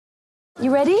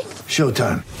You ready?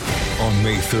 Showtime. On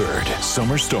May 3rd,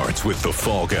 summer starts with The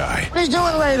Fall Guy. Let's do it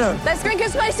later. Let's drink a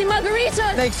spicy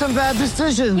margarita. Make some bad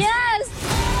decisions. Yes.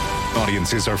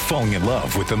 Audiences are falling in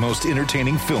love with the most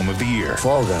entertaining film of the year.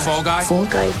 Fall Guy. Fall Guy? Fall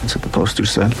Guy. That's what the poster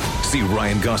said. See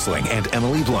Ryan Gosling and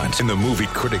Emily Blunt in the movie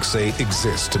critics say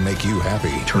exists to make you happy.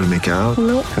 Trying to make it out?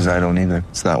 Nope. Because I don't either.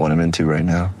 It's not what I'm into right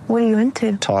now. What are you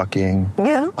into? Talking.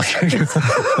 Yeah.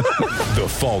 The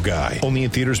Fall Guy. Only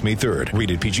in theaters May 3rd.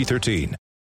 Rated PG-13.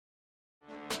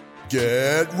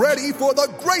 Get ready for the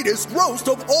greatest roast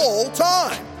of all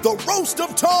time. The Roast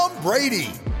of Tom Brady.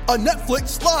 A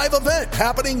Netflix live event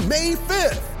happening May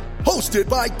 5th. Hosted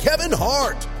by Kevin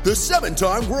Hart. The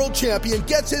 7-time world champion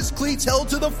gets his cleats held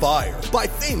to the fire by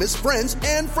famous friends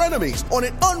and frenemies on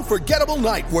an unforgettable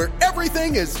night where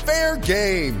everything is fair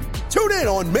game. Tune in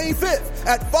on May 5th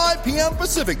at 5 p.m.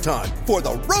 Pacific time for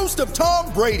the Roast of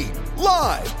Tom Brady.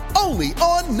 Live only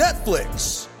on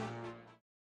Netflix.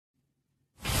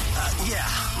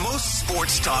 Most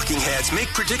sports talking heads make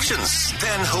predictions,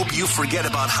 then hope you forget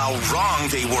about how wrong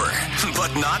they were.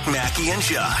 But not Mackie and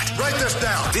Judd. Write this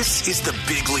down. This is the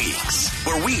big leagues,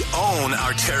 where we own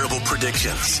our terrible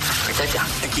predictions. Write that down.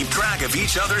 And keep track of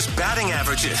each other's batting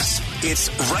averages. It's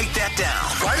Write That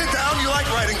Down. Write it down. You like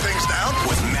writing things down.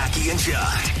 With Mackie and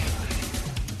Judd.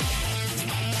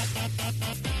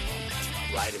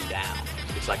 Write them down.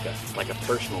 It's like a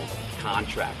personal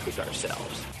contract with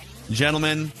ourselves.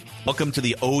 Gentlemen, welcome to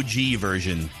the OG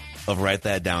version of Write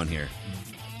That Down here.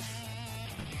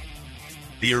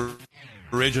 The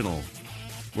original,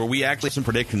 where we actually have some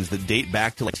predictions that date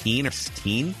back to like 10 or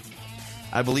 16,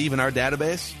 I believe, in our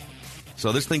database.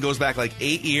 So this thing goes back like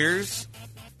 8 years.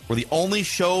 We're the only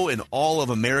show in all of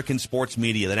American sports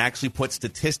media that actually puts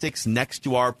statistics next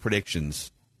to our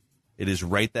predictions. It is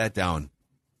Write That Down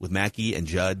with Mackie and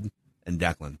Judd and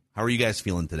Declan. How are you guys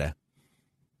feeling today?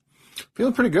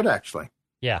 Feeling pretty good, actually.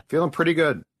 Yeah. Feeling pretty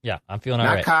good. Yeah, I'm feeling all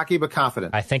right. Not cocky, but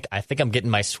confident. I think I'm getting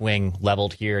my swing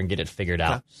leveled here and get it figured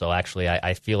out. So actually,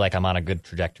 I feel like I'm on a good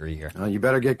trajectory here. You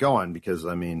better get going because,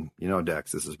 I mean,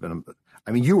 Dex, this has been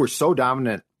you were so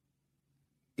dominant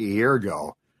a year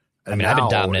ago. I've been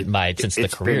dominant since the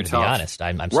career, to be honest.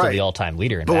 I'm still the all-time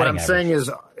leader in batting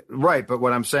average. But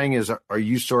what I'm saying is, are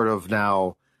you sort of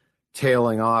now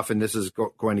tailing off and this is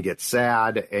going to get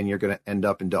sad and you're going to end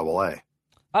up in Double-A?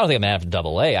 I don't think I'm going to have to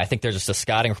Double-A. I think there's just a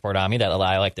scouting report on me that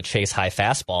I like to chase high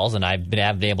fastballs, and I've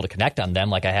been able to connect on them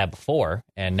like I have before.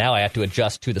 And now I have to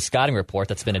adjust to the scouting report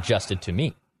that's been adjusted to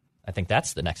me. I think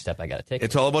that's the next step I got to take.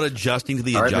 It's all about adjusting to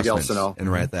the adjustments and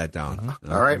write that down.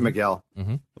 Mm-hmm. All right, Miguel.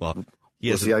 Mm-hmm. Well,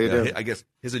 we'll see how you do. I guess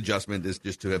his adjustment is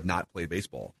just to have not played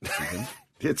baseball this season.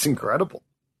 It's incredible.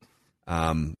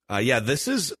 This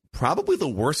is probably the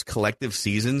worst collective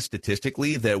season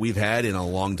statistically that we've had in a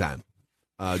long time.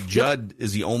 Judd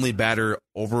is the only batter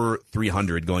over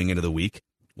 300 going into the week.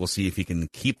 We'll see if he can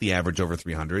keep the average over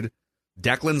 300.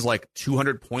 Declan's like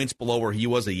 200 points below where he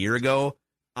was a year ago.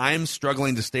 I'm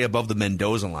struggling to stay above the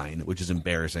Mendoza line, which is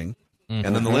embarrassing. Mm-hmm.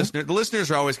 And then the listeners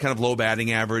are always kind of low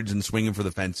batting average and swinging for the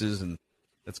fences, and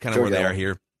that's kind of where they are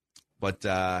here.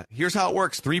 But here's how it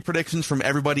works. 3 predictions from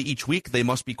everybody each week. They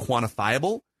must be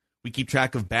quantifiable. We keep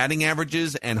track of batting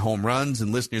averages and home runs.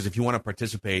 And listeners, if you want to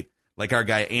participate, like our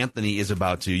guy Anthony is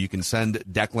about to, you can send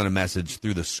Declan a message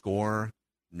through the Score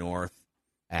North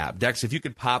app. Dex, if you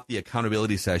could pop the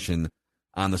accountability session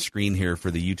on the screen here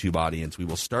for the YouTube audience, we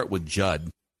will start with Judd,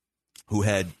 who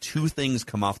had 2 things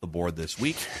come off the board this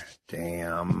week.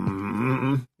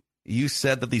 Damn. You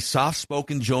said that the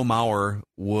soft-spoken Joe Mauer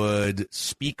would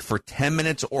speak for 10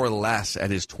 minutes or less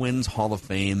at his Twins Hall of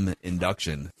Fame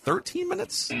induction. 13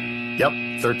 minutes?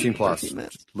 Yep, 13 plus. 13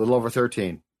 minutes. A little over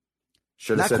 13.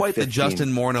 Not quite 15. The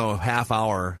Justin Morneau half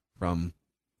hour from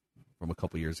a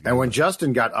couple years ago. And when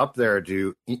Justin got up there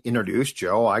to introduce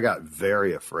Joe, I got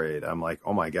very afraid. I'm like,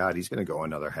 oh my God, he's going to go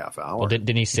another half hour. Well,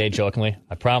 didn't he say jokingly,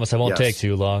 I promise I won't take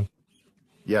too long?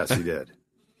 Yes, he did.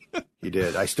 He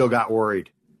did. I still got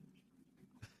worried.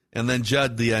 And then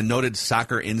Judd, the noted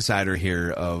soccer insider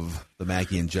here of the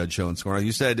Mackie and Judd Show and Score,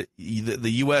 you said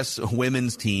the U.S.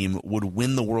 women's team would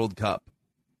win the World Cup.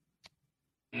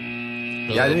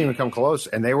 Yeah, I didn't even come close,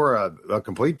 and they were a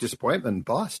complete disappointment and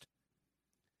bust.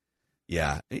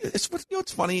 Yeah, it's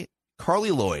funny.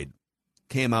 Carly Lloyd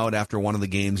came out after one of the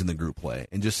games in the group play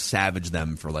and just savaged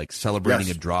them for like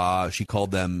celebrating a draw. She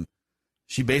called them.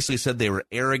 She basically said they were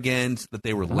arrogant, that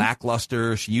they were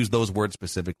lackluster. She used those words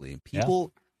specifically.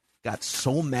 People got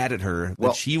so mad at her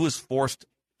that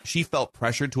she felt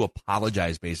pressured to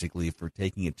apologize basically for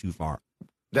taking it too far.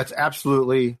 That's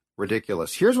absolutely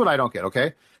ridiculous. Here's what I don't get,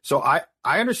 okay? So I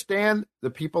understand the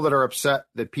people that are upset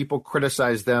that people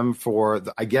criticize them for,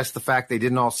 I guess, the fact they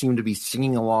didn't all seem to be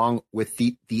singing along with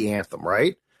the anthem,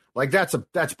 right? Like,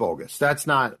 that's bogus. That's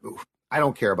not, I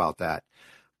don't care about that.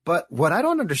 But what I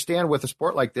don't understand with a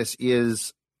sport like this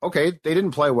is, okay, they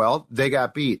didn't play well. They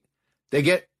got beat. They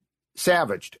get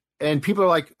savaged. And people are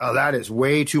like, oh, that is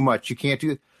way too much. You can't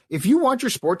do it. If you want your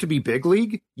sport to be big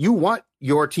league, you want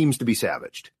your teams to be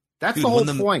savaged. That's the whole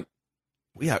point.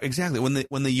 Yeah, exactly.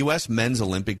 When the U.S. men's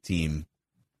Olympic team,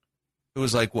 it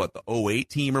was like, what, the 08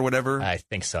 team or whatever? I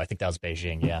think so. I think that was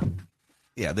Beijing, yeah.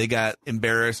 Yeah, they got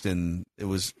embarrassed, and it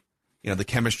was, the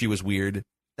chemistry was weird.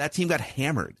 That team got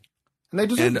hammered.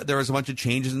 And there was a bunch of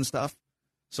changes and stuff.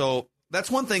 So that's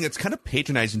one thing that's kind of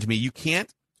patronizing to me. You can't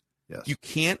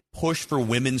push for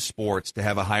women's sports to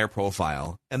have a higher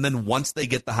profile, and then once they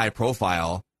get the high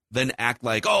profile, then act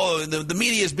like, oh, the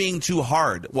media is being too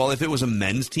hard. Well, if it was a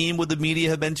men's team, would the media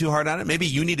have been too hard on it? Maybe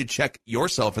you need to check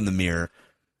yourself in the mirror.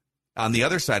 On the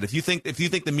other side, if you think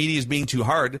the media is being too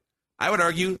hard, I would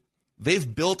argue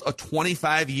they've built a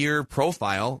 25-year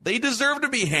profile. They deserve to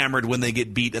be hammered when they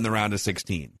get beat in the round of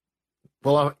 16.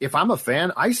 Well, if I'm a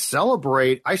fan, I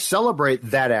celebrate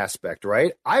that aspect,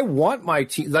 right? I want my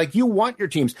team, like you want your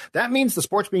teams. That means the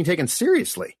sport's being taken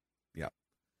seriously. Yeah.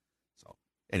 So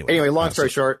anyway, long story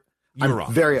short, I'm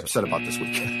wrong. very upset about this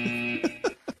weekend.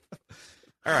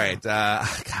 All right.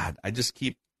 God, I just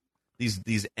keep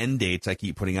these end dates I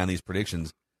keep putting on these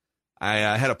predictions.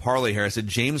 I had a parlay here. I said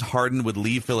James Harden would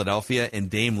leave Philadelphia and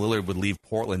Dame Lillard would leave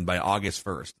Portland by August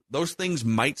 1st. Those things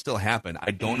might still happen. I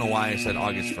don't know why I said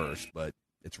August 1st, but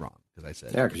it's wrong because I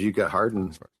said. Yeah, because you got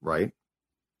Harden, right?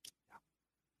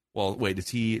 Well, wait, is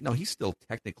he? No, he's still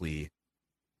technically.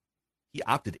 He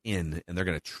opted in, and they're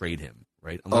going to trade him,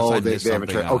 right? Unless they haven't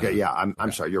traded. Okay, yeah,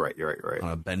 I'm sorry. You're right.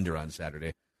 On a bender on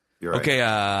Saturday. You're right.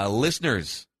 Okay,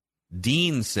 listeners.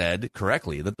 Dean said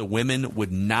correctly that the women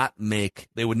would not win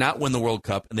the World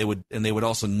Cup, and they would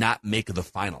also not make the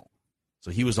final. So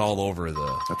he was all over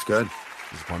That's good.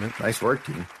 Disappointment. Nice work,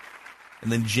 Dean. And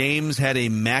then James had a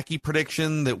Mackey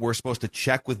prediction that we're supposed to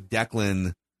check with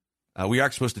Declan. We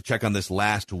are supposed to check on this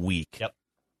last week. Yep.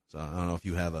 So I don't know if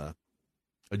you have a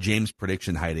James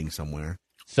prediction hiding somewhere.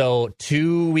 So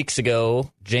 2 weeks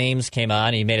ago, James came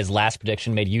on. He made his last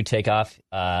prediction, made you take off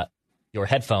your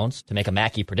headphones to make a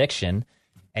Mackey prediction.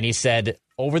 And he said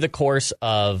over the course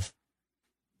of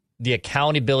the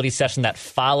accountability session that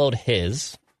followed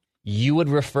his, you would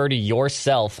refer to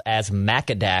yourself as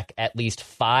Macadac at least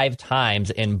 5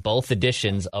 times in both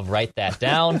editions of Write That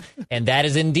Down. And that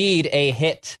is indeed a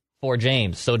hit for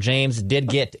James. So James did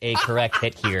get a correct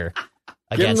hit here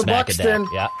against Macadac.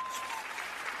 Yeah.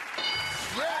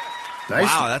 Nice.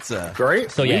 Wow, that's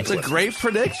great. So yeah, it's a great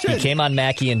prediction. He came on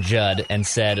Mackey and Judd and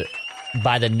said,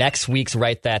 by the next week's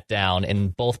Write That Down,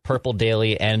 in both Purple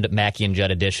Daily and Mackey and Judd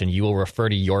edition, you will refer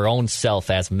to your own self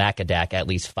as Macadac at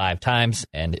least 5 times,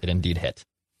 and it indeed hit.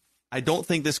 I don't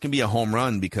think this can be a home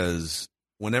run because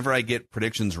whenever I get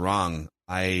predictions wrong,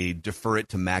 I defer it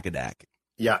to Macadac.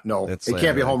 Yeah, no, it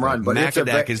can't be a home run, but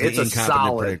Macadac is the incompetent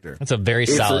solid predictor. It's a very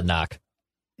solid knock.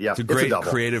 Yeah, it's a great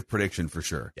creative prediction for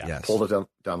sure. Yeah. Yes. Pulled it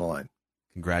down the line.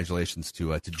 Congratulations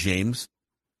to James.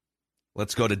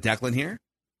 Let's go to Declan here.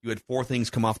 You had 4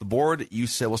 things come off the board. You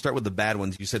said, we'll start with the bad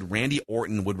ones. You said Randy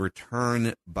Orton would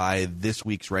return by this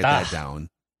week's Write That Down.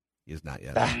 He is not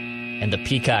yet. And the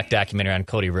Peacock documentary on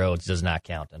Cody Rhodes does not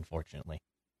count, unfortunately.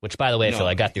 Which, by the way, Phil,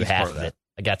 I got through half of it.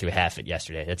 I got through half it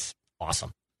yesterday. It's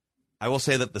awesome. I will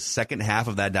say that the second half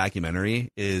of that documentary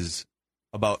is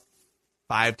about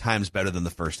 5 times better than the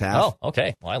first half. Oh,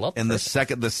 okay. Well, I love it. And the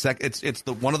second, it's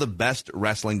one of the best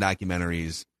wrestling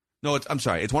documentaries. No, it's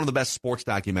one of the best sports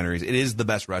documentaries. It is the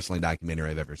best wrestling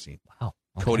documentary I've ever seen. Wow.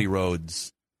 Okay. Cody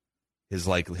Rhodes, his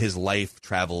life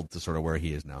traveled to sort of where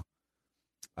he is now.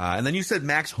 And then you said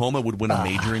Max Homa would win a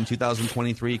major in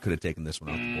 2023. Could have taken this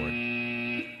one off the board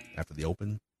after the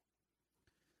Open.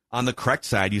 On the correct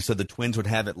side, you said the Twins would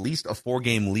have at least a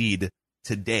 4-game lead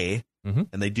today, and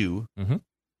they do.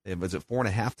 Mm-hmm. Was it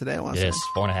 4.5 today? Yes,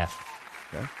 4.5.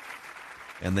 Okay.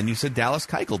 And then you said Dallas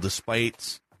Keuchel,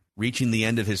 despite reaching the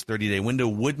end of his 30-day window,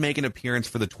 would make an appearance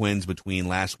for the Twins between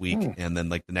last week and then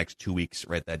the next 2 weeks.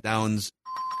 Write that down.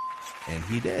 And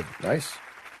he did. Nice.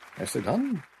 Nicely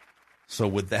done. So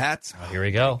with that, here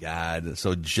we go. God.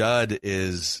 So Judd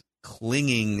is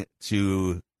clinging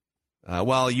to,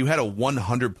 you had a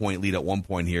 100-point lead at one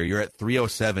point here. You're at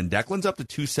 307. Declan's up to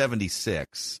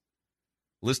 276.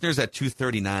 Listeners at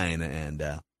 239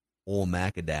 and old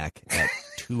Macadac at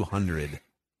 200.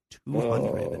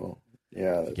 200.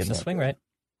 Yeah. Getting the swing right.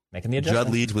 Making the adjustment.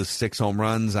 Judd leads with 6 home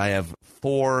runs. I have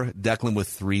 4, Declan with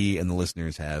 3, and the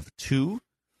listeners have 2.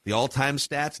 The all-time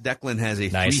stats, Declan has a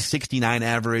 369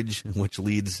 average, which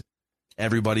leads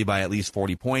everybody by at least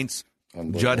 40 points.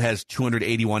 Judd has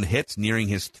 281 hits, nearing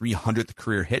his 300th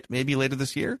career hit maybe later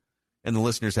this year. And the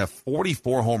listeners have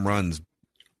 44 home runs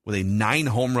with a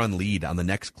 9-home-run lead on the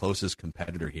next closest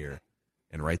competitor here.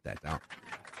 And write that down.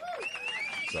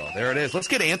 So there it is. Let's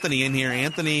get Anthony in here.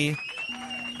 Anthony,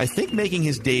 I think making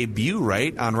his debut,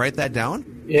 right, on Write That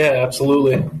Down? Yeah,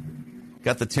 absolutely.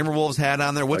 Got the Timberwolves hat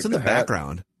on there. What's in the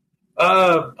background?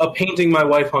 A painting my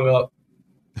wife hung up.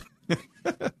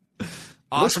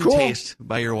 Awesome cool. taste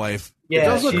by your wife. Yeah, it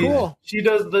does look cool. She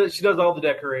does all the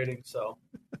decorating. So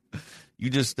you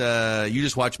just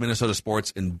watch Minnesota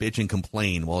sports and bitch and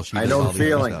complain while she. I does know all the the other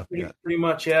feeling. stuff. Yeah. pretty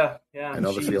much, yeah. I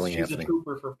know the feeling, She's Anthony. a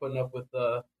trooper for putting up with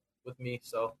me.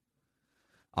 So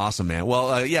Awesome, man.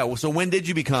 Well, yeah. So when did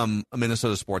you become a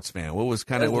Minnesota sports fan? What was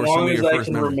kind of as what were some long of as your I first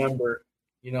can memories? remember,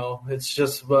 it's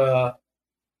just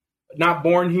not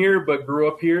born here, but grew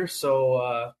up here.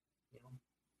 So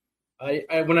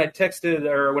I when I texted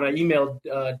or when I emailed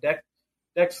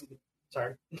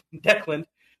Declan.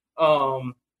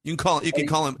 You can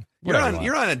call him.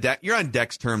 You're on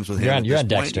Dex terms with him. You're on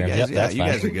Dex terms. Yep, that's you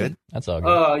fine. guys are good. That's all good.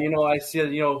 I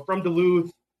said, from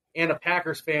Duluth and a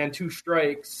Packers fan, 2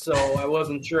 strikes. So I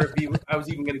wasn't sure if I was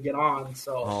even going to get on.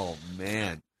 So. Oh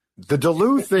man. The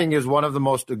Duluth thing is one of the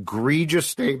most egregious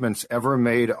statements ever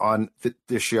made on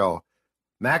this show.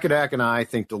 Macadac and I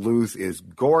think Duluth is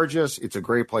gorgeous. It's a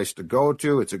great place to go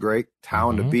to. It's a great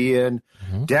town to be in.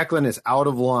 Declan is out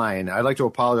of line. I'd like to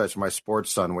apologize for my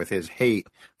sports son with his hate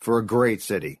for a great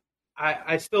city.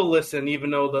 I still listen, even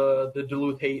though the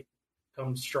Duluth hate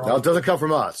comes strong. Now, it doesn't come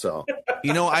from us, so.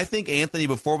 I think, Anthony,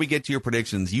 before we get to your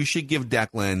predictions, you should give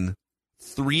Declan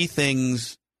 3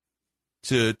 things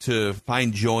to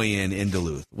find joy in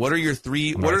Duluth. What are your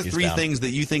 3? What are 3 things that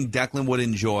you think Declan would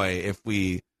enjoy if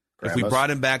we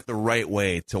brought him back the right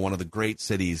way to one of the great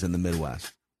cities in the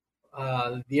Midwest?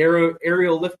 The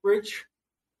aerial lift bridge,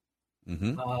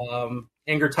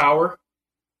 Anger Tower,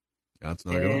 that's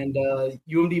another good and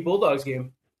UMD Bulldogs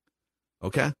game.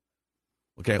 Okay,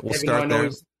 we'll start there.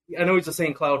 I know he's a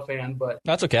St. Cloud fan, but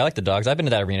That's okay. I like the Dogs. I've been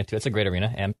to that arena too. It's a great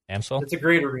arena, Amstel. it's a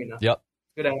great arena. Yep.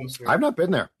 Good atmosphere. I've not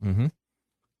been there. Mm-hmm.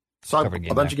 Saw Covered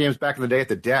game a bunch there. of games back in the day at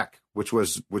the Deck, which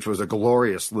was a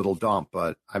glorious little dump,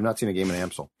 but I've not seen a game in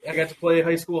Amstel. I got to play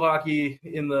high school hockey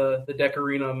in the Deck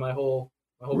Arena my whole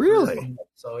Really? career.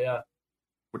 So yeah,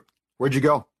 Where'd you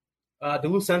go?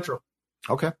 Duluth Central.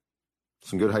 Okay.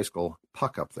 Some good high school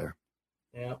puck up there.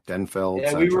 Yeah, Denfeld.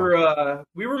 yeah. Central.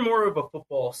 We were more of a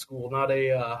football school, not a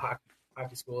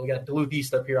hockey school. We got Duluth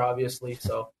East up here, obviously.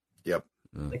 So Yep.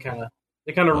 they kind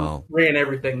of ran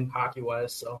everything hockey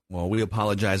wise. So Well, we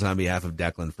apologize on behalf of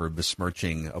Declan for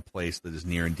besmirching a place that is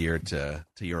near and dear to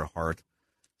your heart.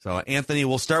 So, Anthony,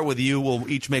 we'll start with you. We'll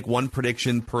each make 1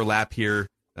 prediction per lap here.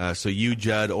 So you,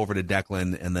 Judd, over to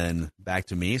Declan, and then back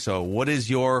to me. So what is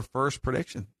your first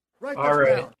prediction? all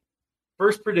right,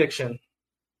 first prediction: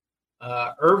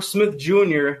 Irv Smith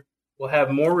Jr. will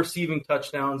have more receiving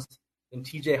touchdowns than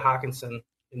T.J. Hawkinson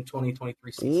in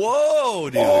 2023 season. Whoa,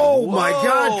 dude! Oh, Whoa. my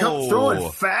God. Come throwing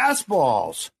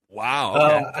fastballs. Wow.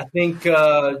 Okay. I think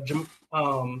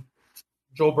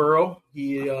Joe Burrow,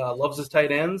 he loves his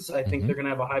tight ends. I think they're going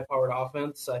to have a high-powered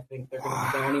offense. I think they're going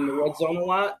to be down in the red zone a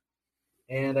lot,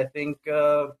 and I think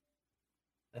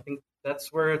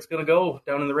that's where it's going to go,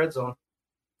 down in the red zone.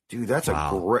 Dude, that's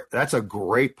a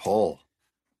great pull.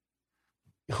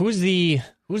 Who's the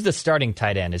starting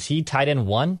tight end? Is he tight end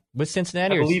 1 with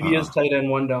Cincinnati? I believe he is tight end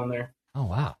 1 down there. Oh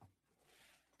wow,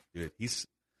 Dude,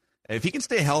 if he can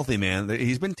stay healthy, man,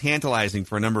 he's been tantalizing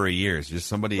for a number of years. Just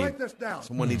someone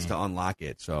needs to unlock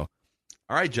it. So,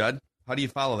 all right, Judd, how do you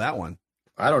follow that one?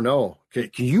 I don't know.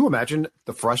 Can you imagine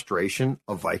the frustration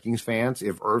of Vikings fans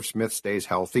if Irv Smith stays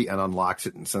healthy and unlocks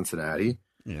it in Cincinnati?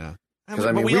 Yeah.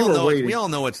 Because we all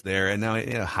know it's there, and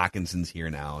now Hawkinson's here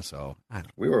now, so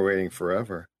we were waiting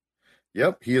forever.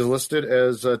 Yep, he is listed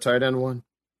as tight end 1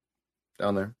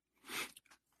 down there.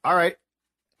 All right,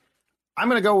 I'm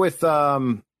going to go with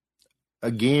a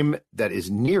game that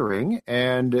is nearing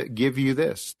and give you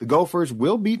this: the Gophers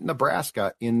will beat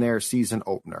Nebraska in their season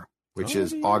opener, which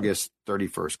is August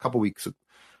 31st. Couple weeks,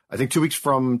 I think 2 weeks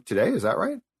from today. Is that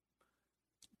right?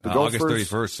 August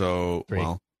 31st. So 3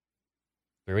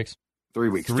 weeks. 3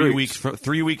 weeks.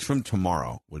 3 weeks from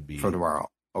tomorrow would be from tomorrow.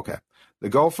 Okay. The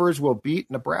Gophers will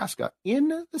beat Nebraska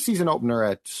in the season opener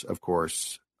at, of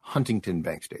course, Huntington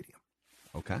Bank Stadium.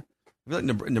 Okay. I feel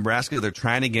like Nebraska, they're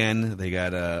trying again. They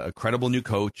got a credible new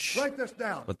coach. Write this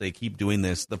down. But they keep doing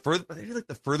this. I feel like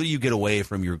the further you get away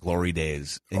from your glory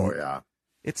days. Oh, yeah.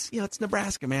 It's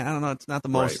Nebraska, man. I don't know. It's not the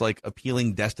most like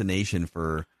appealing destination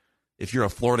for if you're a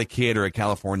Florida kid or a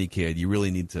California kid. You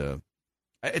really need to.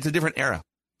 It's a different era,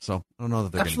 so I don't know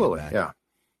that they're absolutely going to get back.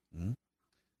 Yeah. Mm-hmm.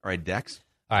 All right, Dex.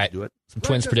 All right, do it. Some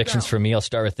Twins predictions for me. I'll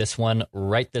start with this one.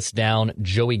 Write this down.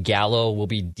 Joey Gallo will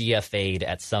be DFA'd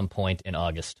at some point in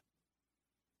August.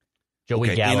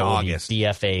 Joey Gallo will be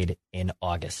DFA'd in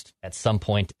August. At some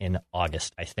point in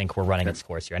August. I think we're running its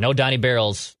course here. I know Donnie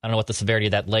Barrels, I don't know what the severity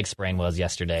of that leg sprain was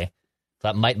yesterday. So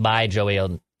that might buy Joey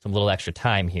some little extra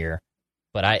time here.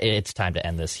 But it's time to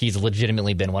end this. He's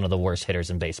legitimately been one of the worst hitters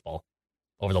in baseball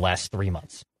over the last 3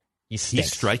 months.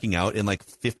 He's striking out in like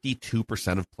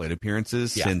 52% of plate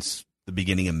appearances since the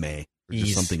beginning of May.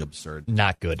 Just something absurd.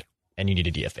 Not good. And you need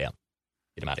a DFA him.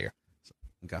 Get him out of here.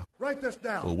 Okay. Write this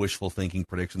down. A little wishful thinking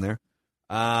prediction there.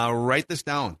 Write this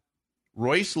down.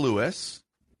 Royce Lewis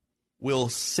will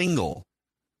single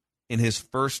in his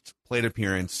first plate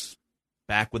appearance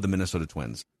back with the Minnesota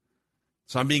Twins.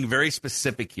 So I'm being very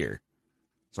specific here.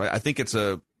 So I think it's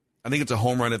a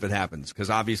home run if it happens, because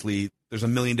obviously there's a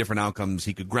million different outcomes.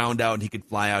 He could ground out, he could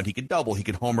fly out, he could double, he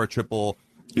could homer, triple,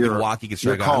 he could walk, he could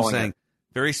strike out. I'm saying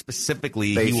very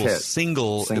specifically he will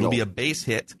single. It'll be a base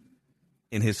hit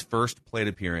in his first plate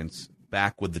appearance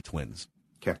back with the Twins.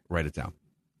 Okay. Write it down.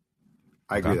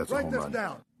 I agree that's a Write home this run.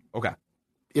 down. Okay.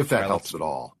 If that helps at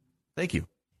all. Thank you.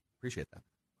 Appreciate that.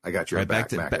 I got your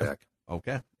back, Mac.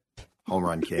 Okay. Home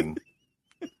run king.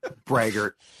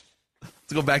 Braggart.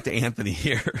 Let's go back to Anthony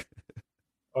here.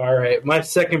 All right. My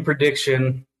second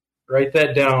prediction, write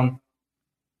that down.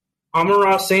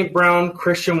 Amon-Ra St. Brown,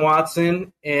 Christian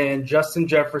Watson, and Justin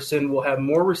Jefferson will have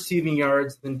more receiving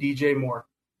yards than DJ Moore.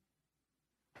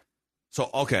 So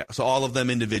all of them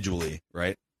individually,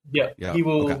 right? Yeah. He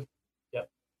will. Okay. Yep.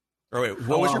 All right.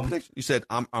 What was your prediction? You said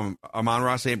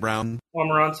Amon-Ra St. Brown.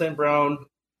 Amon-Ra St. Brown,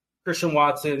 Christian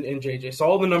Watson, and JJ. So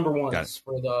all the number ones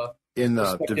for the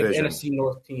division NFC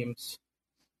North teams.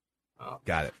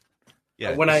 Got it.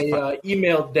 Yeah. When I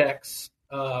emailed Dex,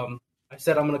 I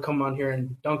said I'm going to come on here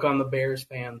and dunk on the Bears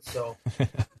fans. So,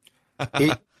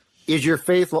 is your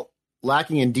faith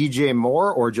lacking in DJ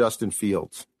Moore or Justin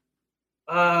Fields?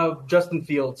 Justin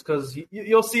Fields, because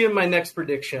you'll see in my next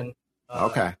prediction.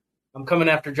 Okay. I'm coming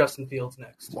after Justin Fields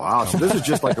next. Wow. So this is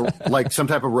just like some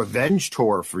type of revenge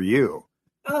tour for you.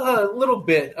 A little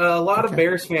bit. A lot of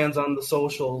Bears fans on the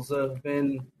socials have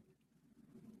been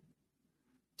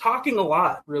talking a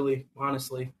lot, really,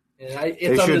 honestly. And it's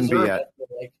they shouldn't be undeserved.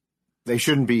 yet. They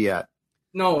shouldn't be yet.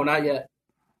 No, not yet.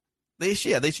 They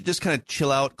should just kind of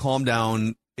chill out, calm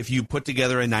down. If you put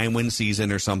together a 9-win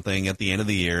season or something at the end of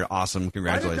the year, awesome.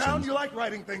 Congratulations. Write it down. You like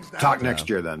writing things down. Talk next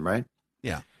year then, right?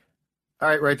 Yeah. All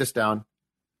right, write this down.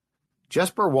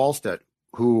 Jesper Wallstedt,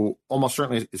 who almost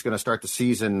certainly is going to start the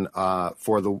season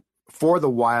for the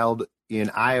Wild in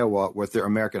Iowa with their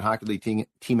American Hockey League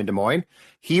team in Des Moines,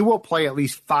 he will play at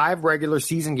least 5 regular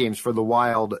season games for the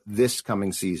Wild this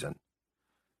coming season.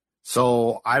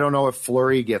 So I don't know if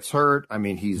Fleury gets hurt. I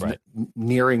mean, he's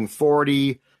nearing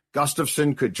 40.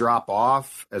 Gustafsson could drop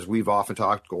off, as we've often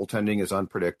talked. Goaltending is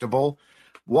unpredictable.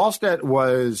 Wallstedt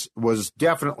was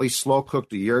definitely slow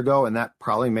cooked a year ago, and that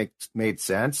probably made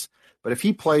sense. But if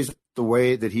he plays the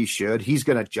way that he should, he's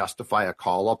going to justify a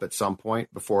call up at some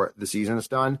point before the season is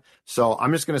done. So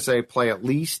I'm just going to say play at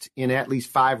least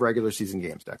 5 regular season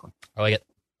games, Declan. I like it.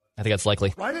 I think that's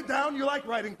likely. Write it down. You like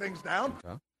writing things down.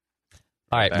 Okay.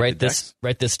 All right, write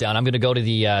this down. I'm going to go to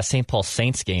the St. Paul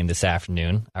Saints game this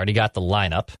afternoon. I already got the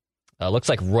lineup. Looks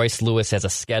like Royce Lewis has a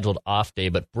scheduled off day,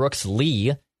 but Brooks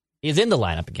Lee is in the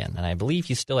lineup again, and I believe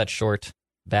he's still at short,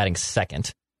 batting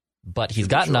second. But he's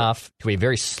gotten off to a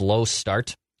very slow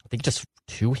start. I think just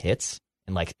 2 hits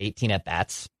and like 18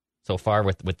 at-bats so far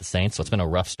with the Saints, so it's been a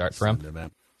rough start for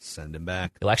him. Send him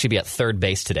back. He'll actually be at third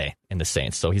base today in the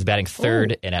Saints, so he's batting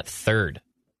third and at third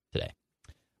today.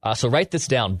 So write this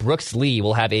down. Brooks Lee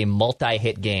will have a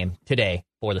multi-hit game today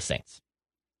for the Saints.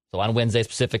 So on Wednesday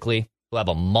specifically, we'll have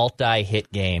a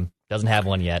multi-hit game. Doesn't have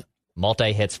one yet.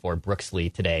 Multi-hits for Brooks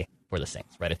Lee today for the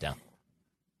Saints. Write it down.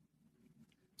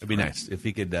 It'd be nice if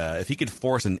he could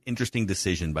force an interesting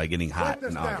decision by getting hot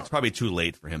in August. It's probably too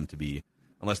late for him to be,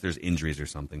 unless there's injuries or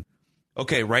something.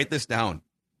 Okay, write this down.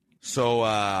 So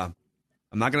I'm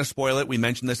not going to spoil it. We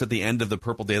mentioned this at the end of the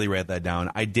Purple Daily. Write that down.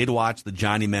 I did watch the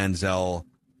Johnny Manziel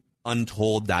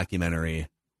Untold documentary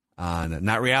on,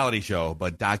 not reality show,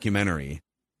 but documentary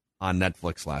on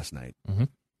Netflix last night. Mm-hmm.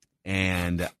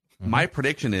 And my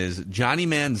prediction is Johnny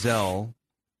Manziel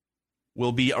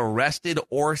will be arrested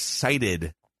or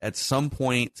cited at some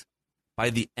point by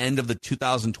the end of the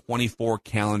 2024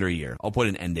 calendar year. I'll put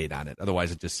an end date on it.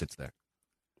 Otherwise, it just sits there.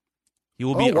 He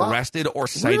will be arrested or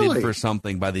cited for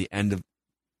something by the end of.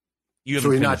 You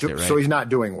haven't finished it, right? So he's not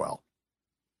doing well.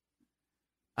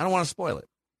 I don't want to spoil it.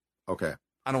 Okay.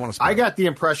 I don't want to spoil I got the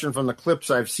impression from the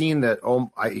clips I've seen that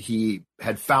he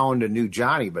had found a new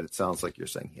Johnny, but it sounds like you're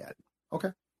saying he had. Okay.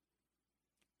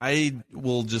 I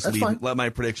will just let my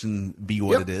prediction be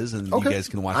what it is, and you guys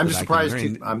can watch. I'm surprised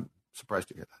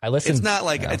to hear that. I listened. It's not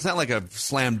like a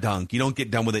slam dunk. You don't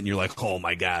get done with it, and you're like, oh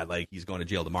my god, like he's going to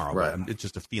jail tomorrow. Right. It's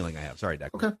just a feeling I have. Sorry,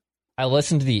 Deck. Okay. I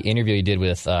listened to the interview he did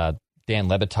with Dan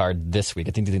Le Batard this week.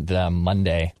 I think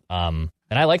Monday. And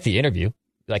I liked the interview.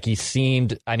 Like he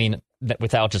seemed. I mean,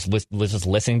 without just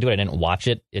listening to it, I didn't watch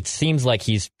it. It seems like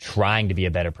he's trying to be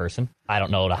a better person. I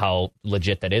don't know how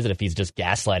legit that is, and if he's just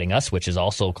gaslighting us, which is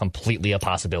also completely a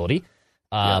possibility.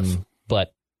 Yes.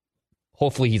 But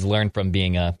hopefully he's learned from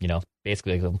being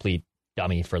basically a complete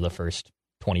dummy for the first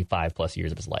 25 plus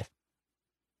years of his life.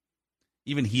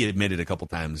 Even he admitted a couple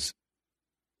times,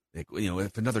 like,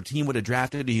 if another team would have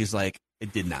drafted, he's like,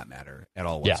 it did not matter at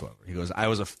all whatsoever. Yeah. He goes, I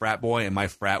was a frat boy, and my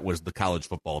frat was the college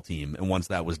football team. And once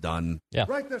that was done,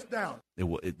 write this down.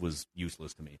 It was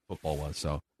useless to me. Football was.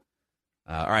 So,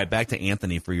 all right, back to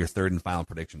Anthony for your third and final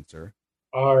prediction, sir.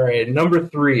 All right, number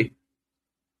 3.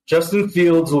 Justin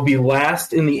Fields will be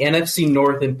last in the NFC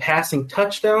North in passing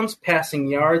touchdowns, passing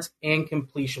yards, and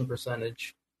completion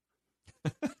percentage.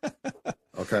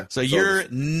 Okay. So you're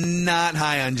not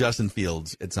high on Justin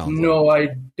Fields, it sounds like. No,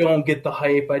 I don't get the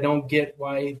hype. I don't get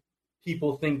why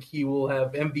people think he will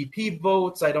have MVP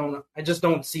votes. I just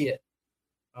don't see it.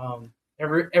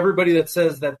 Everybody that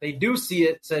says that they do see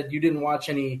it said you didn't watch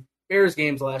any Bears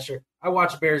games last year. I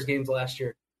watched Bears games last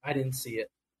year. I didn't see it.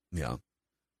 Yeah.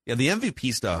 Yeah, the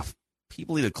MVP stuff,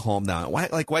 people need to calm down.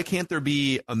 Why can't there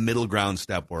be a middle ground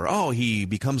step where, he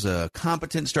becomes a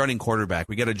competent starting quarterback?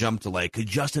 We got to jump to could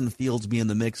Justin Fields be in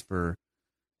the mix for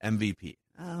MVP?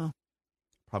 Oh,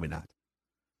 probably not.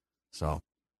 So,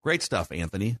 great stuff,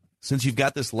 Anthony. Since you've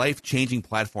got this life-changing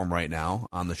platform right now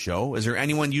on the show, is there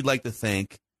anyone you'd like to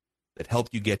thank that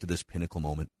helped you get to this pinnacle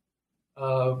moment?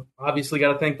 Obviously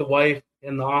got to thank the wife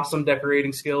and the awesome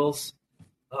decorating skills.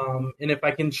 And if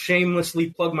I can shamelessly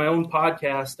plug my own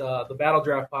podcast, the Battle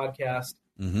Draft podcast,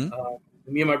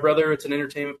 me and my brother, it's an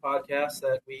entertainment podcast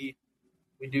that we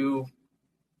do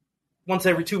once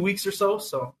every 2 weeks or so.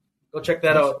 So go check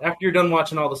that out after you're done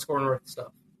watching all the Score North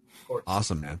stuff. Of course.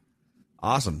 Awesome, man.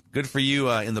 Awesome. Good for you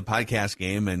in the podcast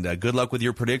game, and good luck with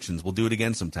your predictions. We'll do it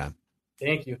again sometime.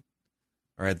 Thank you.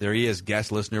 All right, there he is,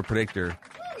 guest listener predictor,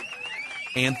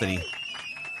 Anthony,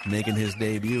 making his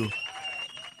debut.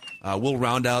 We'll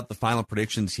round out the final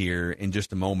predictions here in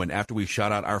just a moment after we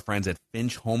shout out our friends at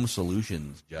Finch Home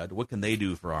Solutions. Judd, what can they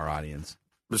do for our audience?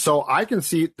 So I can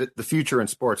see the future in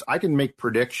sports. I can make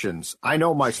predictions. I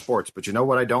know my sports, but you know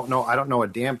what I don't know? I don't know a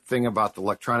damn thing about the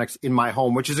electronics in my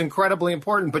home, which is incredibly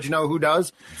important. But you know who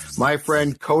does? My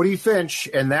friend Cody Finch.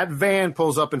 And that van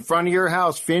pulls up in front of your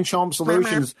house, Finch Home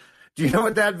Solutions. Do you know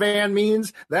what that van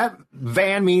means? That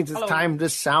van means it's time to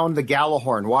sound the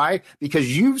Gallahorn. Why?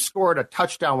 Because you've scored a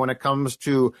touchdown when it comes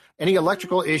to any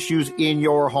electrical issues in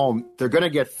your home. They're going to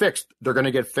get fixed. They're going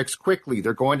to get fixed quickly.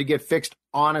 They're going to get fixed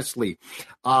honestly.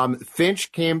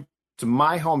 Finch came to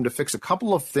my home to fix a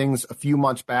couple of things a few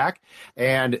months back,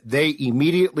 and they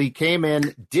immediately came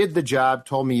in, did the job,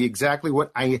 told me exactly what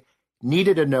I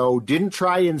needed to know, didn't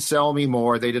try and sell me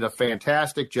more. They did a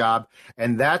fantastic job,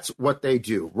 and that's what they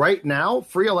do. Right now,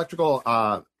 free electrical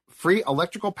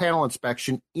panel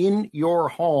inspection in your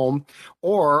home,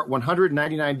 or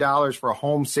 $199 for a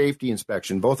home safety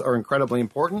inspection. Both are incredibly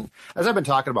important. As I've been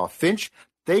talking about, Finch,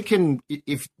 they can,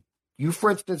 if you,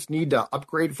 for instance, need to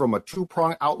upgrade from a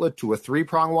 2-prong outlet to a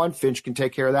 3-prong one, Finch can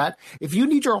take care of that. If you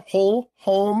need your whole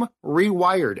home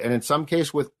rewired, and in some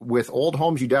case with old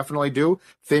homes you definitely do,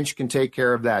 Finch can take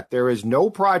care of that. There is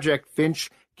no project Finch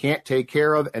can't take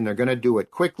care of, and they're going to do it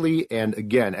quickly and,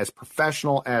 again, as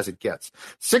professional as it gets.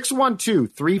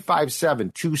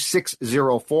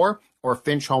 612-357-2604. or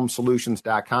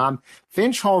FinchHomeSolutions.com,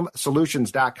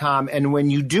 FinchHomeSolutions.com. And when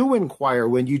you do inquire,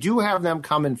 when you do have them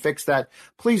come and fix that,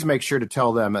 please make sure to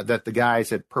tell them that the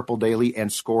guys at Purple Daily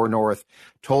and Score North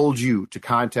told you to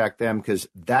contact them, because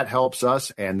that helps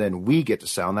us, and then we get to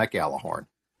sound that Gallahorn.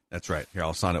 That's right. Here,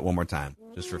 I'll sound it one more time,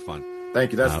 just for fun.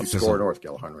 Thank you. That's the Score North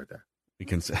Gallahorn right there. We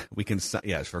can,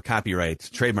 yes, for copyright,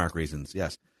 trademark reasons,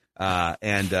 yes.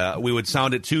 And we would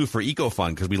sound it, too, for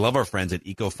EcoFun, because we love our friends at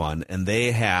EcoFun, and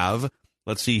they have,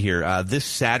 let's see here, this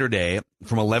Saturday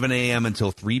from 11 a.m. until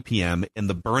 3 p.m. in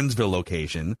the Burnsville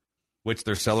location, which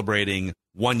they're celebrating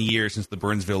 1 year since the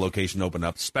Burnsville location opened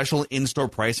up. Special in-store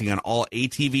pricing on all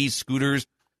ATVs, scooters,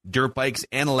 dirt bikes,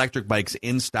 and electric bikes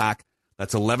in stock.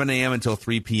 That's 11 a.m. until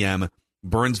 3 p.m.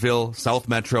 Burnsville, South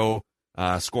Metro,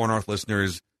 Score North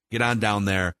listeners, get on down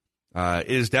there. It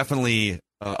is definitely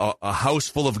a house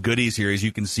full of goodies here, as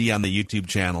you can see on the YouTube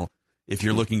channel. If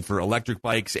you're looking for electric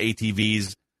bikes,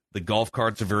 ATVs, the golf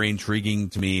carts are very intriguing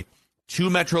to me. 2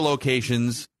 Metro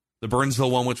locations, the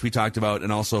Burnsville one, which we talked about,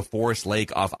 and also Forest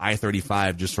Lake off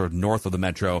I-35, just sort of north of the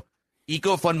Metro.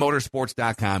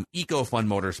 EcoFunMotorsports.com,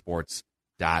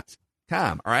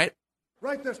 EcoFunMotorsports.com. All right?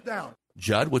 Write this down.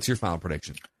 Judd, what's your final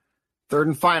prediction? Third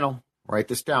and final, write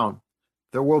this down.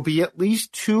 There will be at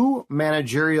least 2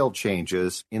 managerial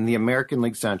changes in the American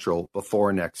League Central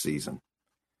before next season.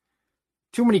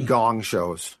 Too many gong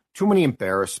shows, too many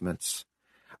embarrassments.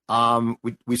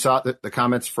 We saw the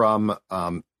comments from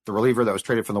the reliever that was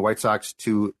traded from the White Sox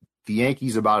to the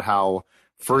Yankees about how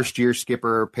first-year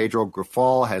skipper Pedro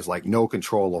Grifol has like no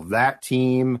control of that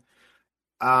team.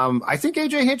 I think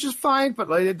AJ Hinch is fine,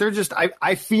 but they're just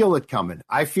I feel it coming.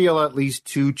 I feel at least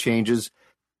 2 changes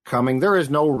coming. There is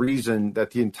no reason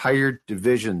that the entire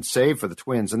division, save for the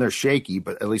Twins, and they're shaky,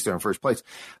 but at least they're in first place.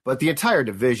 But the entire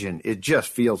division, it just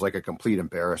feels like a complete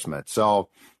embarrassment. So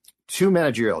 2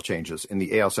 managerial changes in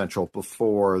the AL Central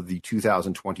before the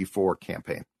 2024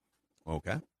 campaign.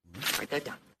 Okay. Write that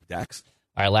down. Dex?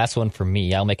 All right, last one for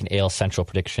me. I'll make an AL Central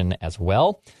prediction as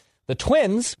well. The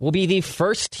Twins will be the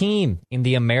first team in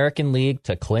the American League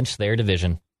to clinch their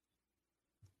division.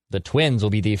 The Twins will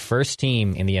be the first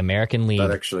team in the American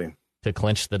League to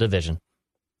clinch the division.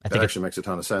 I think actually makes a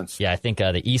ton of sense. Yeah, I think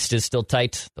the East is still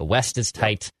tight. The West is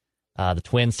tight. The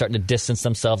Twins starting to distance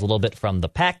themselves a little bit from the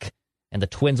pack. And the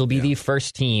Twins will be the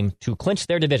first team to clinch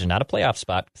their division, not a playoff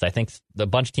spot, because I think the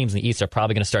bunch of teams in the East are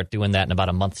probably going to start doing that in about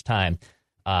a month's time.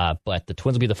 But the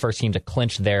Twins will be the first team to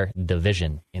clinch their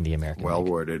division in the American League.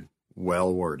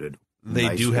 Well worded. They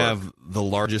nice do work. have the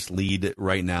largest lead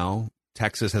right now.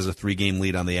 Texas has a 3-game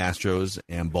lead on the Astros,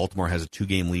 and Baltimore has a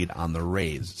 2-game lead on the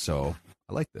Rays. So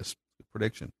I like this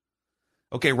prediction.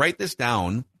 Okay, write this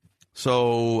down.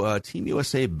 So Team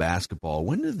USA basketball,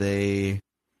 when do they...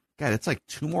 God, it's like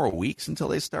 2 more weeks until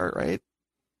they start, right?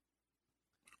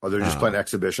 Oh, they're just playing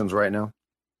exhibitions right now?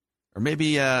 Or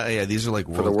maybe, these are like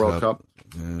for the World Cup.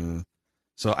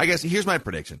 So I guess here's my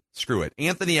prediction. Screw it.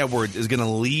 Anthony Edwards is going to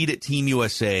lead Team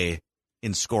USA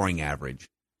in scoring average.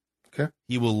 Okay.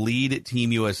 He will lead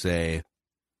Team USA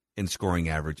in scoring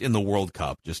average in the World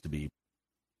Cup, just to be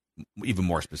even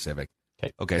more specific.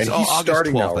 Okay, and so he's August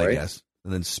 12th, now, right? I guess.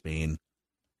 And then Spain.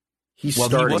 He's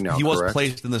starting now, He was correct?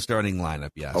 placed in the starting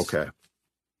lineup, yes. Okay.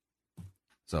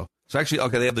 So actually,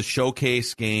 okay, they have the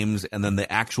showcase games, and then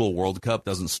the actual World Cup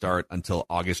doesn't start until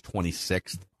August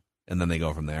 26th, and then they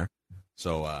go from there.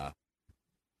 So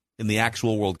in the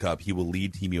actual World Cup, he will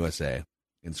lead Team USA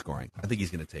in scoring. I think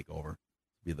he's going to take over,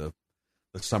 be the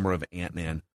summer of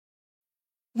Ant-Man.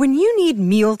 When you need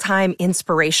mealtime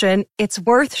inspiration, it's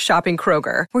worth shopping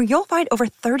Kroger, where you'll find over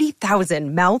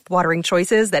 30,000 mouth-watering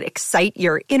choices that excite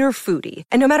your inner foodie.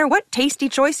 And no matter what tasty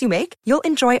choice you make, you'll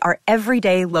enjoy our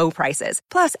everyday low prices,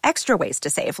 plus extra ways to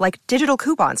save, like digital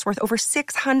coupons worth over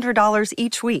 $600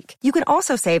 each week. You can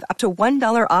also save up to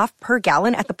 $1 off per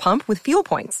gallon at the pump with fuel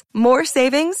points. More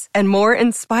savings and more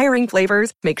inspiring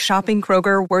flavors make shopping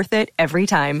Kroger worth it every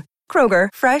time. Kroger,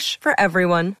 fresh for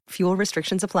everyone. Fuel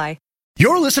restrictions apply.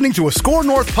 You're listening to a Score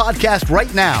North podcast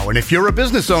right now, and if you're a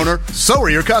business owner, so are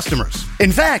your customers.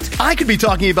 In fact, I could be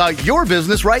talking about your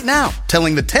business right now,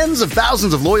 telling the tens of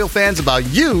thousands of loyal fans about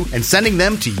you and sending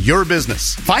them to your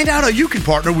business. Find out how you can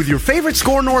partner with your favorite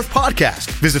Score North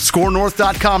podcast. Visit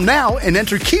scorenorth.com now and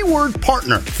enter keyword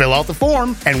partner. Fill out the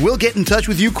form, and we'll get in touch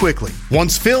with you quickly.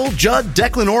 Once Phil, Judd,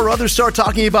 Declan, or others start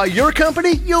talking about your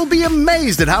company, you'll be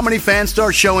amazed at how many fans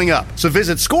start showing up. So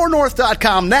visit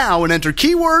scorenorth.com now and enter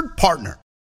keyword partner.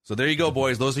 So there you go,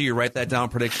 boys. Those are your write that down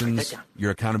predictions,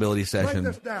 your accountability session.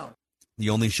 Write this down. The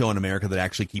only show in America that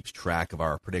actually keeps track of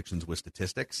our predictions with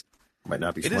statistics. Might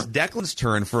not be It smart. is Declan's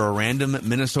turn for a random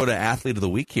Minnesota athlete of the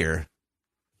week here.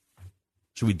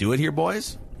 Should we do it here,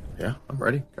 boys? Yeah, I'm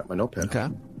ready. Got my notepad.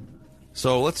 Okay.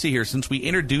 So let's see here. Since we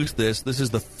introduced this is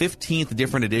the 15th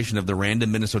different edition of the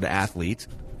random Minnesota athlete.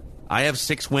 I have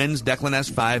 6 wins. Declan has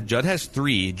 5. Judd has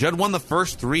 3. Judd won the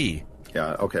first 3.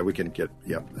 Yeah, okay, we can get,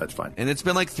 that's fine. And it's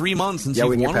been like 3 months since we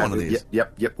you've can won get past, one of these.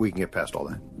 Yep, we can get past all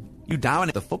that. You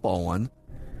dominate the football one.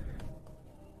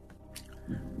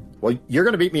 Well, you're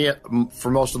going to beat me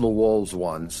for most of the Wolves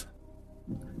ones.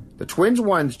 The Twins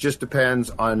ones just depends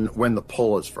on when the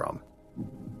pull is from.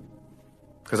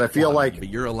 Because I feel but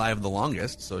you're alive the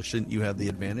longest, so shouldn't you have the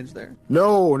advantage there?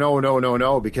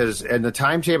 No. Because in the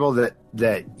timetable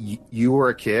that you were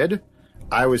a kid,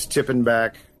 I was tipping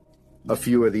back a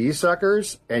few of these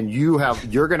suckers, and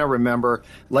you're going to remember,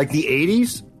 like the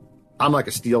 80s, I'm like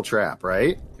a steel trap,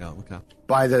 right? Yeah, okay.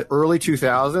 By the early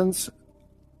 2000s,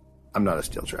 I'm not a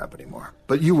steel trap anymore,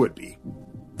 but you would be.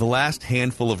 The last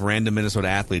handful of random Minnesota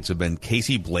athletes have been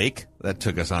Casey Blake. That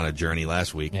took us on a journey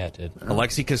last week. Yeah, it did.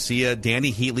 Alexi Casilla,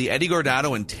 Danny Heatley, Eddie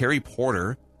Gordado, and Terry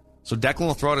Porter. So Declan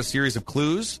will throw out a series of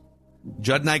clues.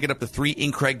 Judd and I get up to 3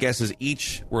 incorrect guesses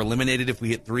each. We're eliminated if we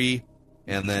hit 3.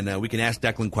 And then we can ask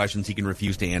Declan questions he can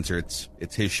refuse to answer.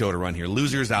 It's his show to run here.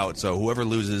 Loser's out, so whoever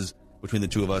loses between the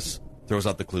two of us throws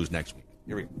out the clues next week.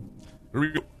 Here we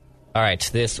go. All right,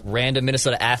 this random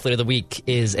Minnesota athlete of the week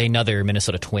is another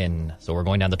Minnesota Twin. So we're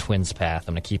going down the Twins path.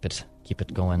 I'm going to keep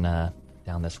it going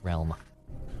down this realm.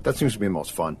 That seems to be the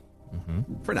most fun.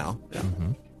 Mm-hmm. For now. Yeah.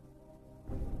 Mm-hmm.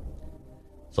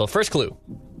 So first clue.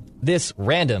 This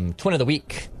random Twin of the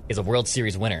week is a World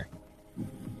Series winner.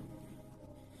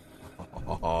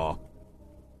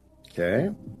 Okay.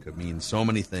 Could mean so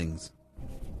many things.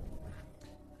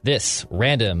 This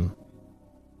random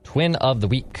Twin of the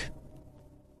week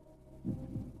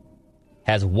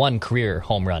has 1 career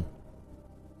home run.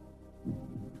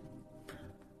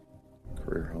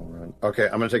 Career home run. Okay,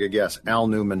 I'm going to take a guess. Al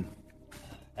Newman.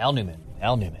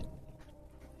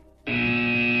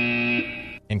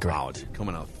 Incorrect. Wow,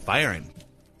 coming out firing.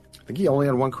 I think he only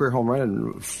had 1 career home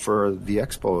run for the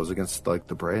Expos against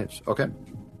the Braves. Okay.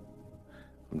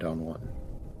 I'm down 1.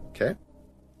 Okay.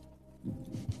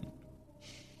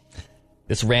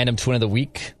 This random Twin of the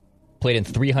week played in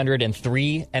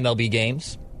 303 MLB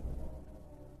games.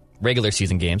 Regular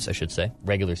season games, I should say.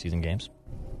 Regular season games.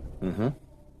 Mm-hmm.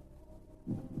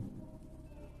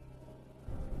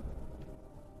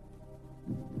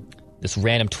 This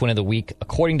random Twin of the week,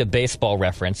 according to Baseball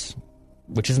Reference,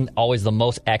 which isn't always the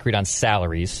most accurate on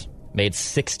salaries, made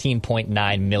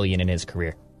 $16.9 million in his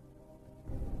career.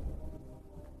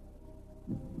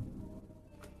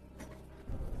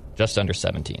 Just under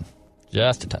 17.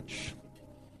 Just a touch.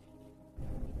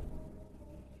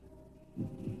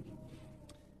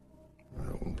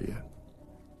 That won't be it.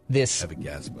 This I have a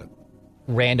guess, but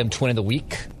random Twin of the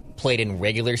week played in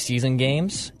regular season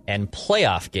games and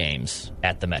playoff games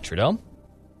at the Metrodome.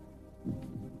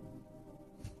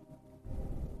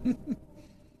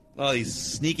 Oh, these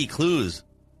sneaky clues.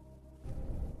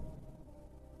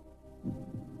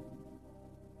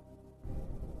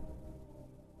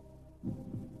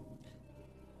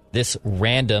 This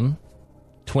random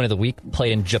Twin of the week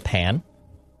played in Japan.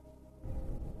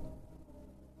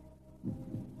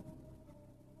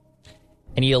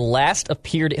 And he last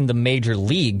appeared in the major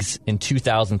leagues in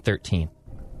 2013.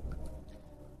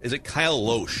 Is it Kyle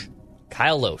Loesch?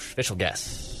 Kyle Loesch, official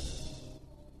guess.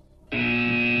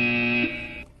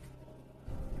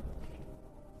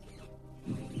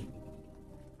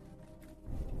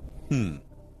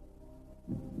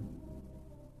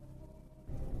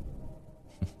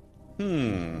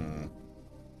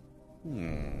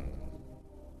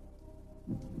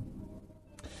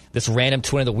 This random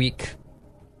Twin of the week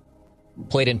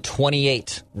played in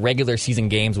 28 regular season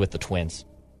games with the Twins.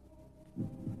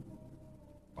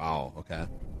 Wow, okay.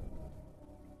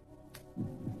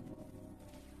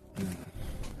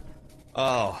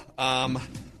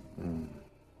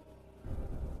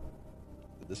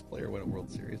 Did this player win a World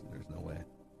Series? There's no way.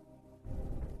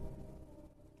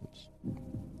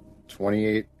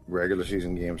 28 regular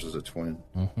season games as a Twin.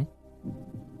 Mm-hmm.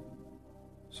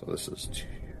 So this is 2.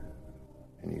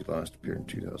 And he last appeared in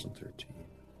 2013.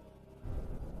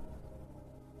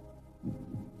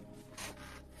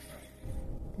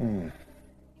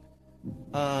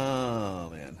 Oh,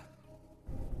 man.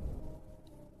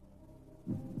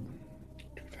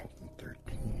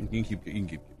 2013. You can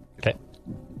keep. Okay.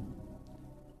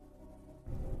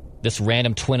 This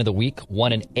random Twin of the week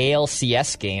won an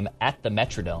ALCS game at the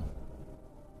Metrodome.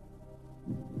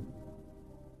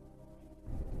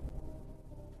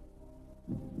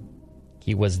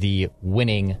 He was the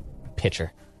winning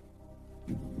pitcher.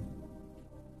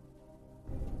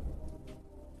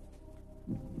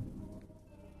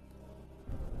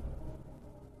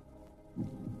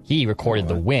 He recorded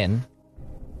the win.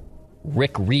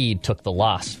 Rick Reed took the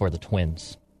loss for the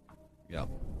Twins. Yeah.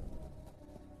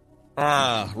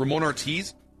 Ramon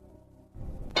Ortiz.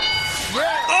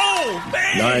 Oh,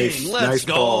 bang! Let's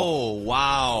go. Ball.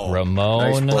 Wow.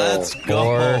 Ramon Let's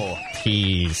go.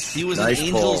 Ortiz. He was Nice an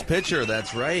Angels ball. pitcher.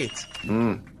 That's right.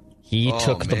 He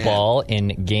took the ball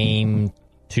in Game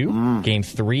 2, Game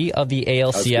 3 of the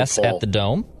ALCS That was a good at the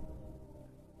Dome.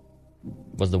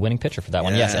 was the winning pitcher for that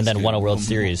one. Yes, and then won a World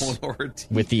Series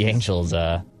with the Angels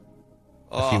a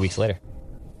few weeks later.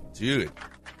 Dude,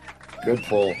 good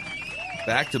pull.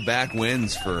 Back-to-back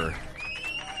wins for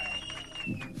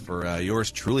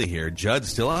yours truly here. Judd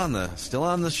still on the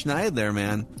schneid there,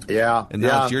 man. Yeah. And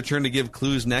now it's your turn to give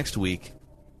clues next week.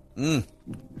 That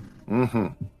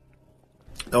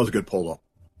was a good pull, though.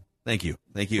 Thank you.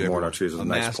 A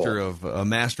master of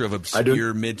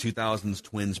obscure mid-2000s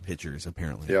Twins pitchers,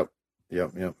 apparently. Yep.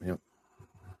 All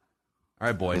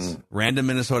right, boys. Random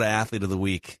Minnesota Athlete of the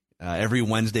Week. Every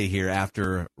Wednesday here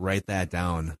after Write That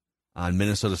Down on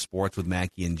Minnesota Sports with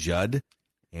Mackey and Judd.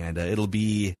 And it'll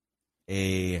be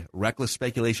a Reckless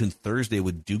Speculation Thursday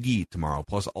with Doogie tomorrow,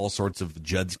 plus all sorts of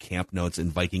Judd's camp notes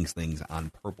and Vikings things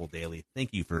on Purple Daily.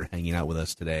 Thank you for hanging out with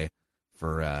us today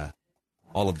for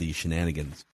all of these shenanigans.